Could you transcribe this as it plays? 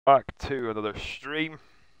Back to another stream.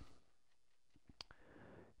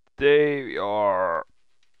 Today we are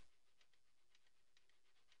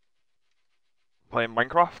playing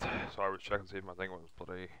Minecraft. So I was checking to see if my thing was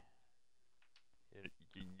bloody,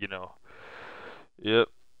 you know. Yep.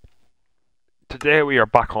 Today we are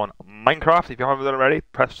back on Minecraft. If you haven't done it already,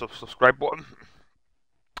 press the subscribe button.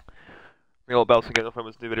 Ring the bell to get notified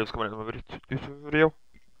when new videos coming out of my YouTube video.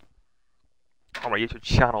 On my YouTube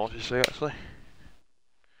channel, I should say, actually.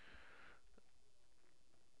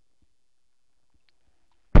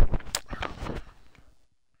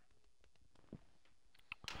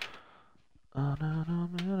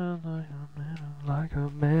 Like a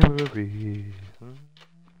memory.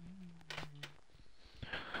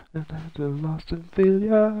 And I feel lost and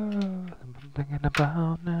failure. I'm thinking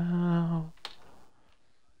about now.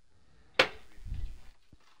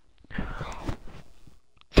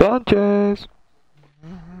 Sanchez.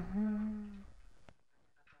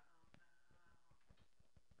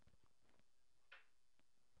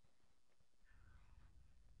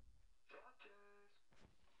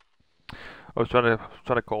 I was trying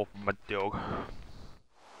to call my dog.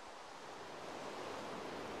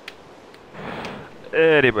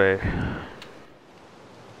 Anyway,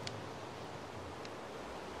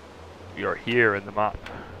 we are here in the map.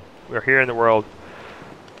 We are here in the world.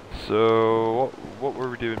 So what were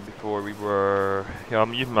we doing before? We were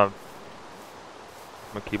I'm using my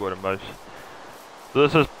keyboard and mouse. So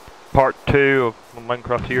this is part 2 of my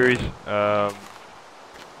Minecraft series.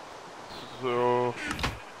 So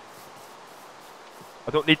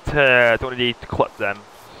I don't need to clip them,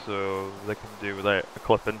 so they can do without a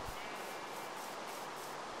clipping.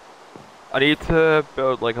 I need to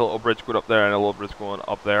build like a little bridge going up there and a little bridge going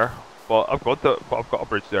up there. But I've got a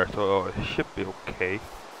bridge there, so it should be okay.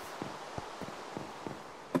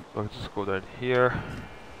 So I'll just go down here.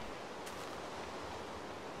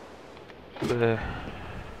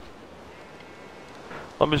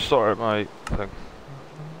 Let me start my thing.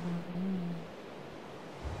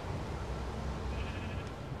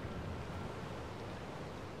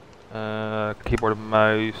 Keyboard and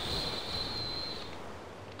mouse.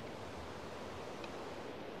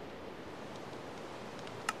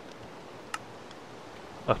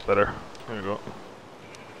 That's better. There you go.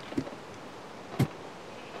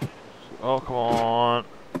 Oh, come on.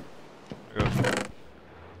 There we go.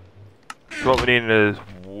 So what we need is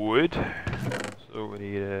wood. So we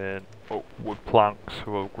need wood planks.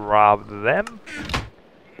 So we'll grab them.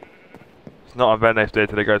 It's not a very nice day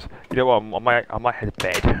today, guys. You know what? I might head to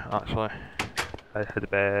bed. Actually, I head to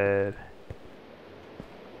bed.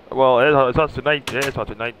 Well, it's actually night. It's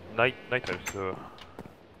actually night time. So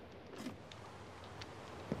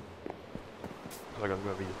I got to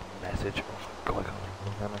read a message. Oh my god, I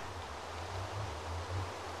can't look at me.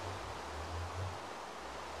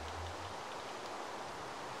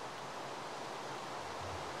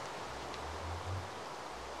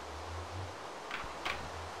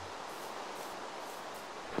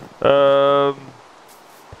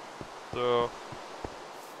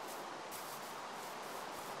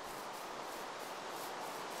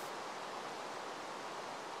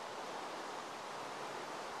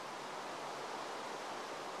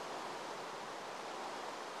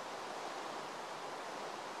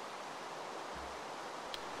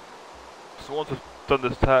 So once I've done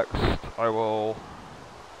this text, I will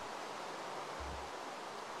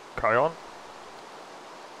carry on.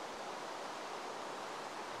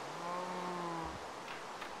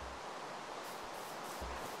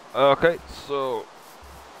 Okay, so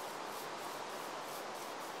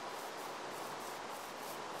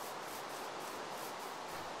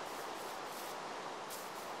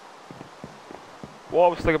what I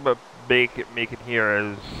was thinking about making here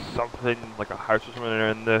is something like a house or something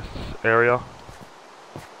in this area.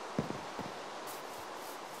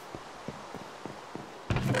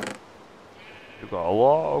 We've got a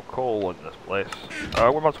lot of coal in this place.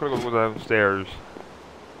 We're not going to go downstairs.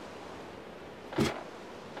 See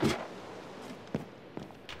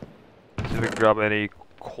if we can grab any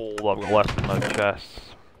coal that I've got left in my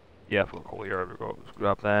chests. Yeah, I've got coal here. There we go. Let's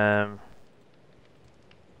grab them.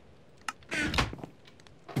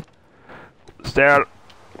 Stair.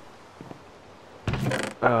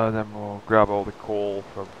 Then we'll grab all the coal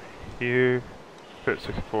from here. Put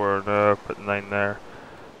 64 there, put 9 there.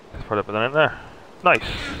 Let's put it in there. Nice.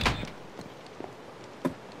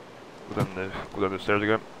 Go down the stairs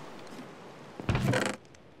again.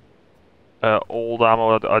 Old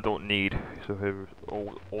ammo I don't need. So here's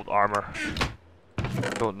old armor.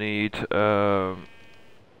 Don't need.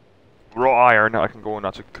 Raw iron. I can go and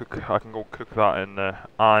actually cook. I can go cook that in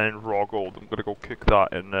iron raw gold. I'm gonna go cook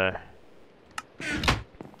that in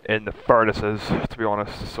in the furnaces, to be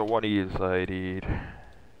honest. So what is I need?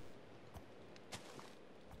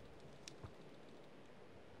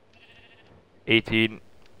 $18.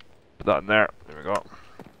 Put that in there. There we go.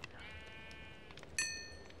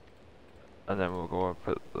 And then we'll go and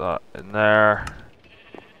put that in there.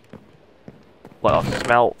 Let us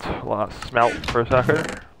smelt. Let us smelt for a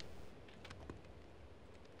second.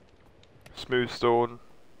 Smooth stone.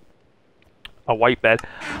 A white bed.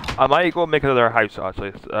 I might go and make another house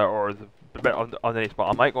actually, or the bit underneath, but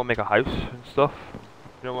I might go and make a house and stuff.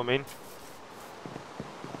 You know what I mean?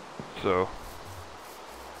 So.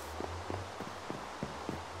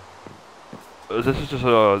 This is just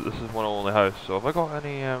this is one only house, so have I got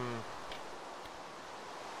any, I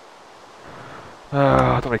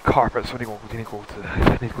don't have any carpet, so I need to go to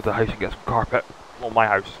the house and get some carpet. Well, my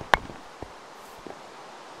house.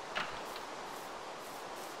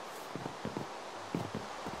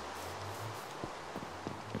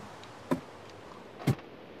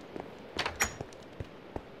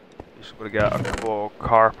 Just gonna get a couple of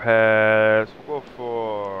carpets. We'll go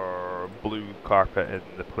for blue carpet in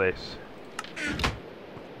the place.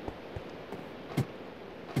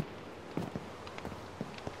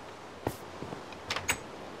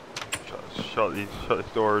 Shut these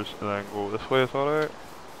doors and then go this way, is that alright?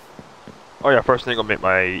 Oh yeah, first thing I'm gonna make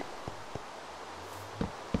my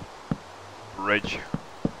bridge.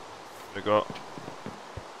 There we go.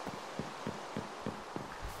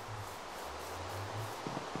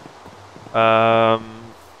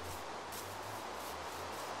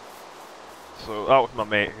 So that was my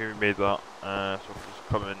mate who made that. So just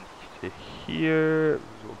come in to here.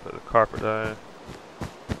 We'll put the carpet down.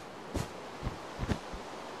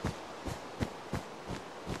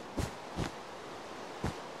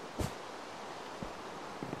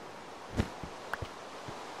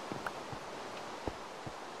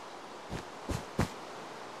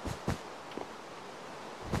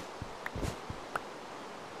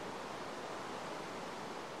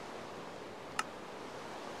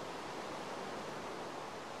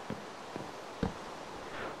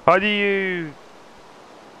 How do you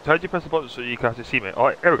press the button so you can actually see me?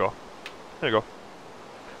 Alright, here we go. There we go.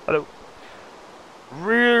 Hello.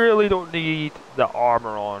 Really don't need the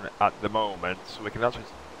armor on at the moment, so we can actually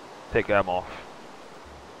take them off.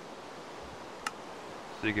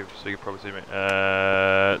 So you can probably see me.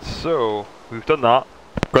 So we've done that.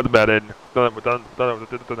 Got the bed in. We're done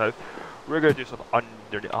that. We're gonna do some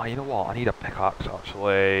underneath. Ah, you know what? I need a pickaxe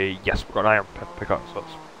actually. Yes, we've got an iron pickaxe. So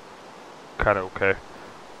that's kind of okay.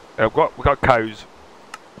 We got cows.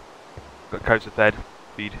 Got cows to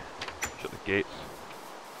feed. Shut the gates.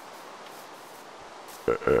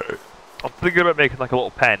 I'm thinking about making like a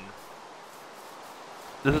little pen.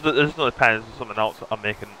 This is not a pen. This is something else that I'm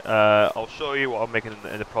making. I'll show you what I'm making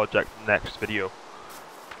in the project next video.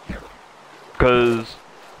 Because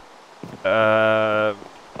I'm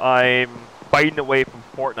biding away from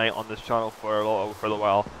Fortnite on this channel for a little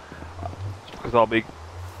while. Because I'll be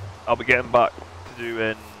getting back to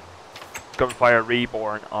doing Gunfire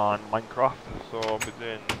Reborn on Minecraft, so I'll be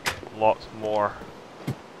doing lots more.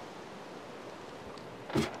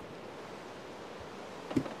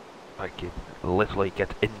 I can literally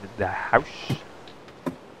get in the house.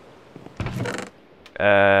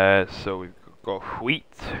 So we've got wheat,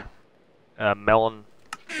 melon.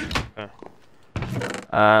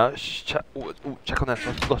 Check on this.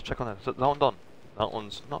 Let's check on this. Is that one done? That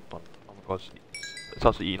one's not done. Oh my gosh, it's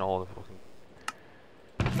actually eating all of the fucking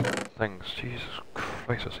things. Jesus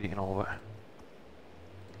Christ, it's eating all of it.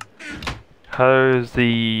 How's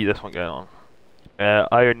this one getting on?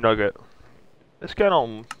 Iron nugget. It's getting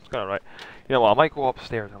on. It's going right. You know what? I might go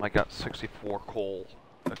upstairs and I might get 64 coal.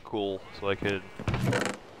 Cool, so I could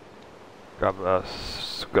grab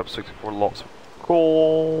 64 lots of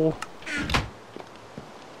coal.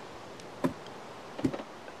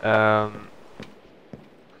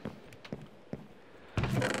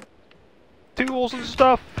 Tools and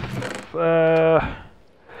stuff.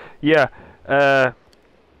 Yeah.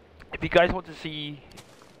 If you guys want to see,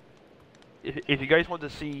 if you guys want to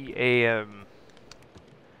see a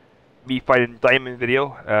me fighting diamond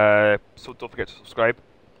video, so don't forget to subscribe.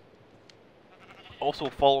 Also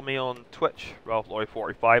follow me on Twitch,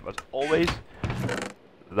 RalphLaurie45 as always.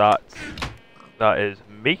 That is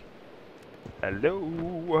me.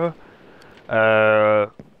 Hello.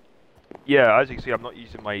 Yeah, as you can see, I'm not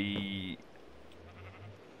using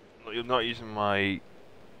my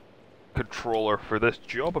controller for this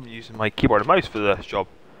job. I'm using my keyboard and mouse for this job.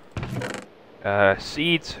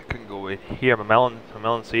 Seeds can go in here. My melon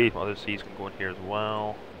seeds, my other seeds can go in here as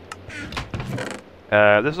well.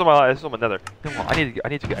 This is my nether. You know what? I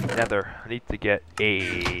need to get a nether. I need to get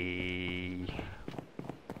a.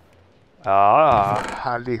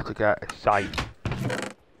 I need to get a site,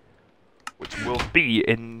 which will be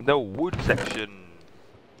in the wood section.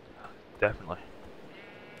 Definitely.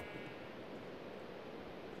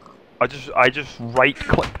 I just right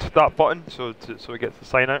clicked that button so it gets the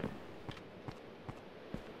sign out.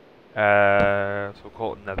 So we'll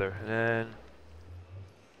call it nether, and then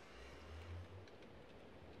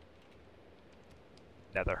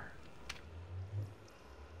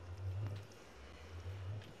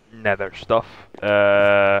nether stuff.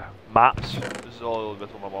 Maps. This is all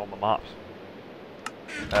my maps.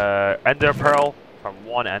 Ender pearl. From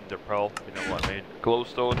one ender pearl, you know what I mean.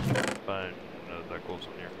 Glowstone. Found that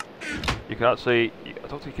glowstone here. You can actually. I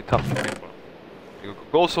don't think you can tap the one. You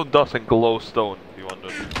go glowstone dust and glowstone if you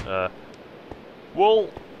want.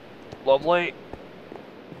 Wool. Lovely.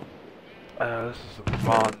 This is a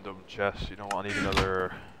random chest. You know what? I need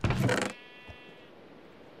another.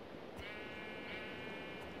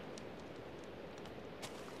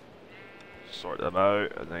 Sort them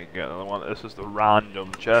out and then get another one. This is the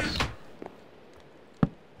random chest.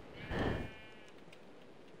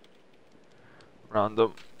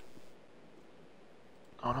 Random.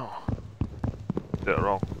 Oh no. Did it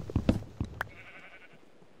wrong.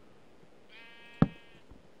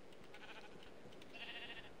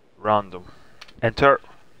 Random. Enter.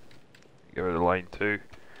 Give it a line 2. Here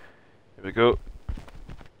we go.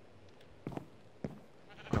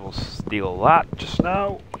 I will steal that just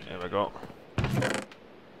now. There we go.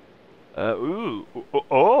 Oh!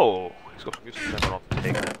 He's got some use of never not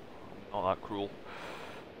taking it. I'm not that cruel.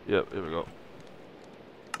 Yep, here we go.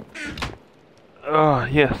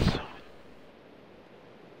 Yes.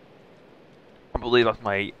 I believe that's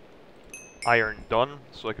my iron done,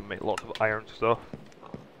 so I can make lots of iron stuff.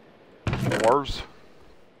 Ores.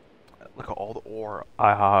 Look at all the ore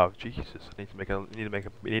I have. Jesus, I need to make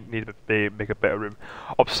a better room.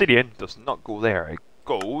 Obsidian does not go there. It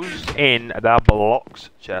goes in the blocks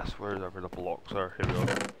chest. Wherever the blocks are. Here we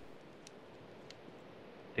go.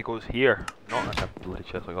 It goes here, not in a bloody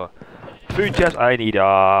chest like that. Food chest. I need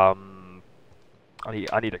a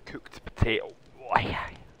cooked potato.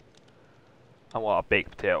 I want a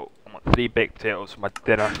baked potato. I want 3 baked potatoes for my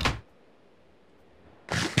dinner.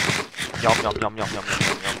 Yum yum yum yum yum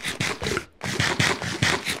yum yum.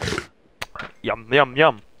 Yum yum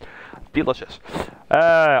yum. Delicious.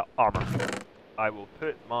 Armor. I will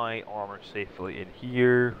put my armor safely in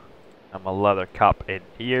here, and my leather cap in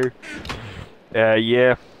here.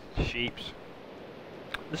 Yeah, sheeps.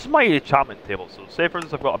 This is my enchantment table, so say for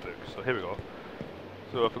instance I've got a book, so here we go.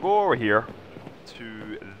 So if I go over here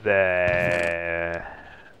to the...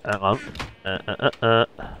 hang on.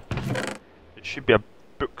 It should be a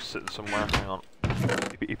book sitting somewhere, hang on.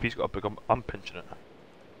 If he's got a book, I'm pinching it.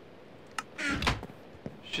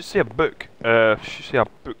 Should say a book. Should say a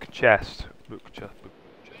book chest. Book chest.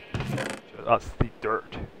 That's the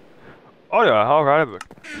dirt. Oh yeah, I'll write a book.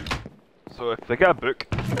 So if they get a book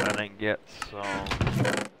and then get some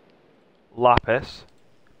lapis,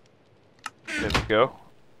 there we go,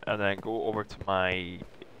 and then go over to my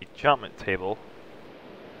enchantment table.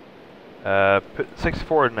 Put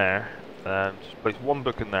 64 in there, and just place 1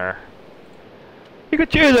 book in there. You can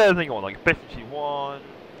choose anything you want, like Efficiency 1,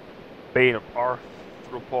 Bane of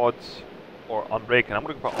Arthropods, or Unbreaking. I'm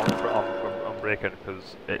going to go for Unbreaking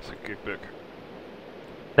because it's a good book.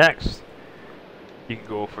 Next, you can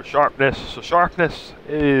go for Sharpness. So Sharpness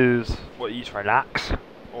is what you use for an axe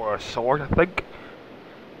or a sword, I think.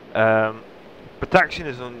 Protection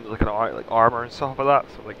is on like armor and stuff like that.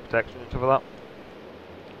 So like protection and stuff like that.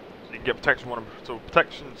 So you can get protection 1. So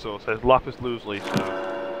protection. So it says Lapis Lazuli. So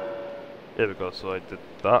there we go. So I did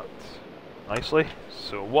that nicely.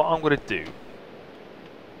 So what I'm going to do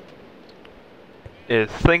is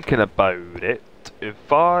thinking about it.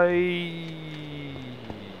 If I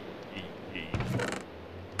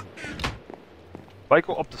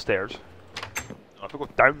go up the stairs, no, if I go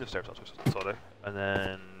down the stairs, sorry, and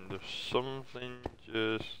then there's something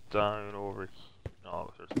just down over here.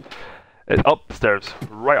 No, it's upstairs,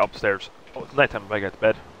 right upstairs. Oh, it's night time if I get to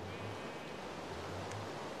bed.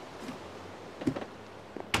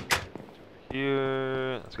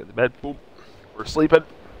 Here, let's get to bed. Boom, we're sleeping.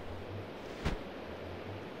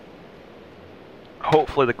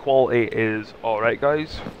 Hopefully the quality is alright,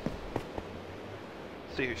 guys.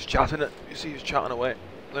 See who's chatting it. You see who's chatting away. Is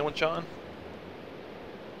anyone chatting?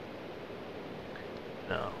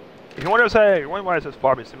 No. If you wonder why it says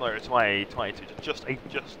Farming Simulator 2022, just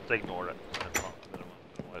ignore it.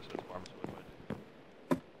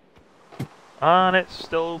 And it's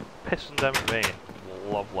still pissing down rain.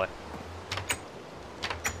 Lovely.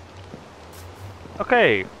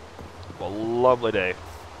 Okay. What a lovely day.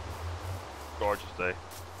 Gorgeous day.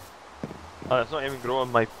 And it's not even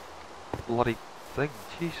growing my bloody thing.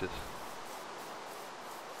 Jesus.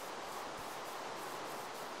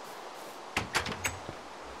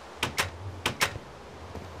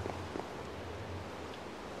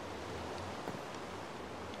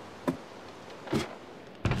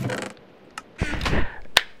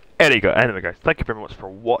 There you go. Anyway, guys, thank you very much for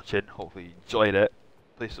watching. Hopefully you enjoyed it.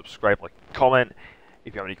 Please subscribe, like, comment.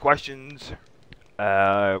 If you have any questions,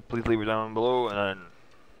 please leave it down below and then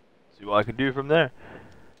see what I can do from there.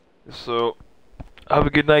 So, have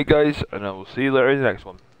a good night, guys, and I will see you later in the next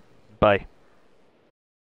one. Bye.